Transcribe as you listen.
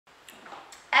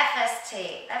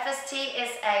FST. FST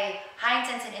is a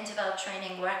high-intensity interval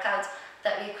training workout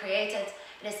that we created.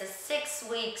 It is a 6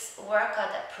 weeks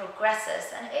workout that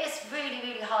progresses, and it is really,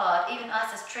 really hard. Even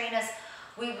us as trainers,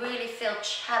 we really feel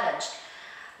challenged.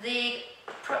 The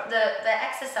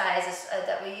exercises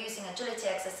that we're using, agility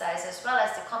exercises, as well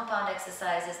as the compound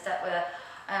exercises that we're,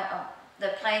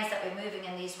 the planes that we're moving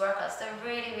in these workouts, they're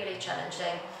really, really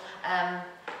challenging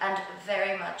and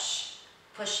very much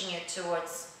pushing you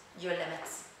towards your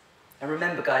limits. And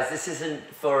remember guys, this isn't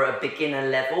for a beginner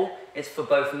level, it's for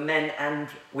both men and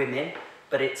women,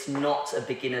 but it's not a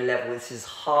beginner level. This is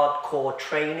hardcore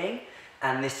training,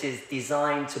 and this is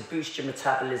designed to boost your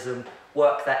metabolism,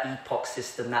 work that EPOC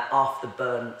system, that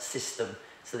afterburn system,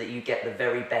 so that you get the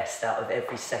very best out of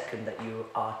every second that you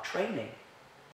are training.